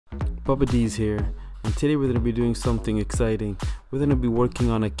Bubba D's here, and today we're going to be doing something exciting. We're going to be working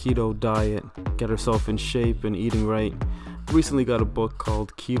on a keto diet, get ourselves in shape and eating right. Recently got a book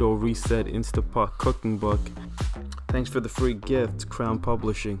called Keto Reset Instant Pot Cooking Book. Thanks for the free gift, Crown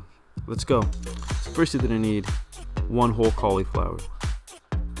Publishing. Let's go. First you're going to need one whole cauliflower.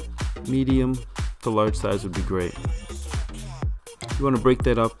 Medium to large size would be great. You want to break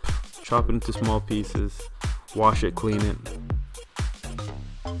that up, chop it into small pieces, wash it, clean it.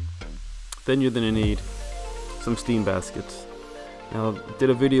 Then you're going to need some steam baskets. Now, I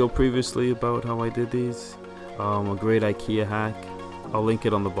did a video previously about how I did these. A great Ikea hack. I'll link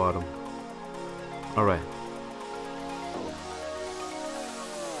it on the bottom. Alright.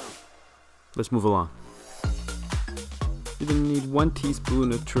 Let's move along. You're going to need 1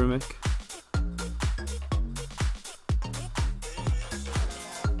 teaspoon of turmeric.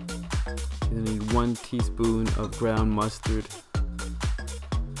 You're going to need 1 teaspoon of ground mustard.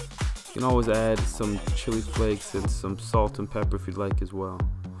 You can always add some chili flakes and some salt and pepper if you'd like as well.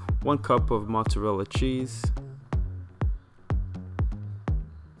 1 cup of mozzarella cheese.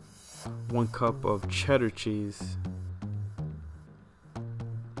 1 cup of cheddar cheese.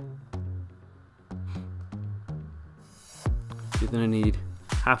 You're gonna need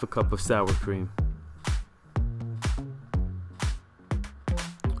half a cup of sour cream.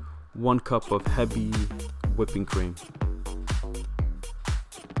 1 cup of heavy whipping cream.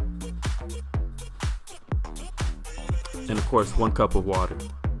 And of course 1 cup of water.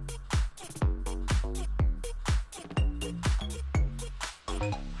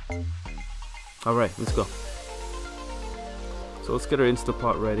 Alright, let's go. So let's get our Instant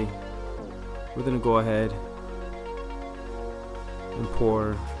Pot ready. We're gonna go ahead and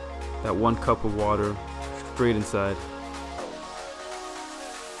pour that 1 cup of water straight inside.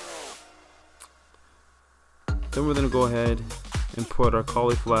 Then we're gonna go ahead and put our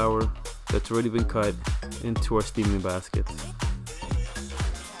cauliflower that's already been cut into our steaming baskets.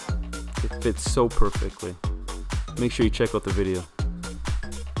 It fits so perfectly. Make sure you check out the video.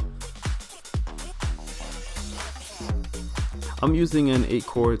 I'm using an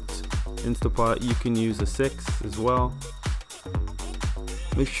 8-quart Instant Pot. You can use a 6 as well.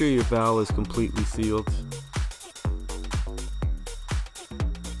 Make sure your valve is completely sealed.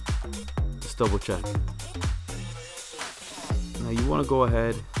 Just double check. Now you want to go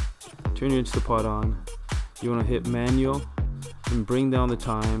ahead, turn your Instant Pot on. You want to hit manual and bring down the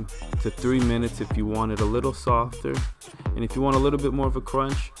time to 3 minutes if you want it a little softer. And if you want a little bit more of a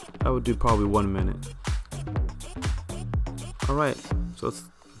crunch, I would do probably 1 minute. Alright, so let's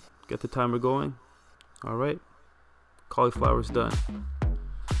get the timer going. Alright, cauliflower's done.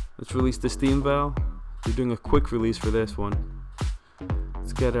 Let's release the steam valve. You're doing a quick release for this one.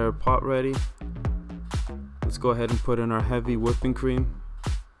 Let's get our pot ready. Let's go ahead and put in our heavy whipping cream.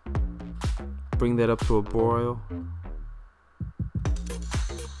 Bring that up to a boil. Then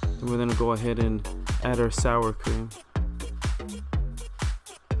we're gonna go ahead and add our sour cream.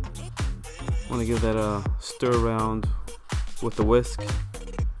 Want to give that a stir around with the whisk.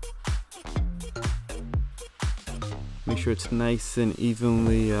 Make sure it's nice and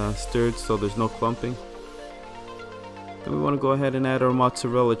evenly stirred so there's no clumping. Then we want to go ahead and add our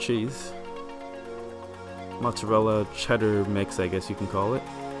mozzarella cheese. Mozzarella cheddar mix, I guess you can call it.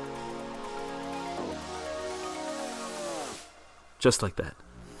 Just like that.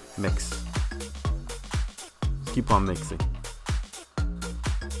 Mix. Keep on mixing.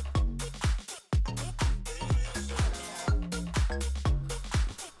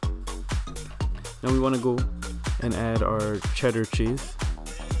 Now we want to go and add our cheddar cheese.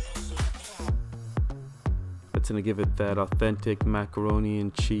 That's going to give it that authentic macaroni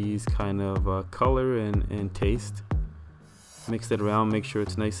and cheese kind of color and taste. Mix that around, make sure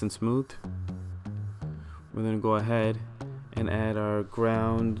it's nice and smooth. We're going to go ahead and add our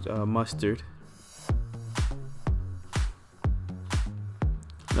ground mustard.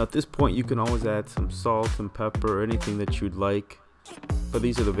 Now at this point you can always add some salt and pepper or anything that you'd like, but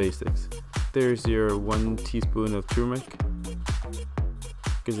these are the basics. There's your 1 teaspoon of turmeric.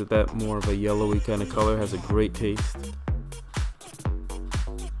 Gives it that more of a yellowy kind of color, has a great taste.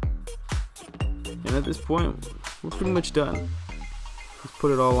 And at this point, we're pretty much done. Let's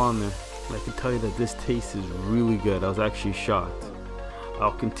put it all on there. And I can tell you that this tastes is really good. I was actually shocked.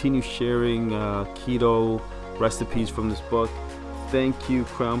 I'll continue sharing keto recipes from this book. Thank you,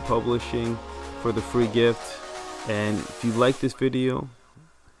 Crown Publishing, for the free gift. And if you like this video,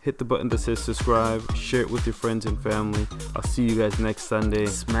 hit the button that says subscribe, share it with your friends and family. I'll see you guys next Sunday.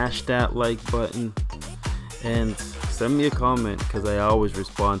 Smash that like button and send me a comment because I always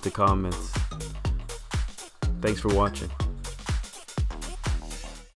respond to comments. Thanks for watching.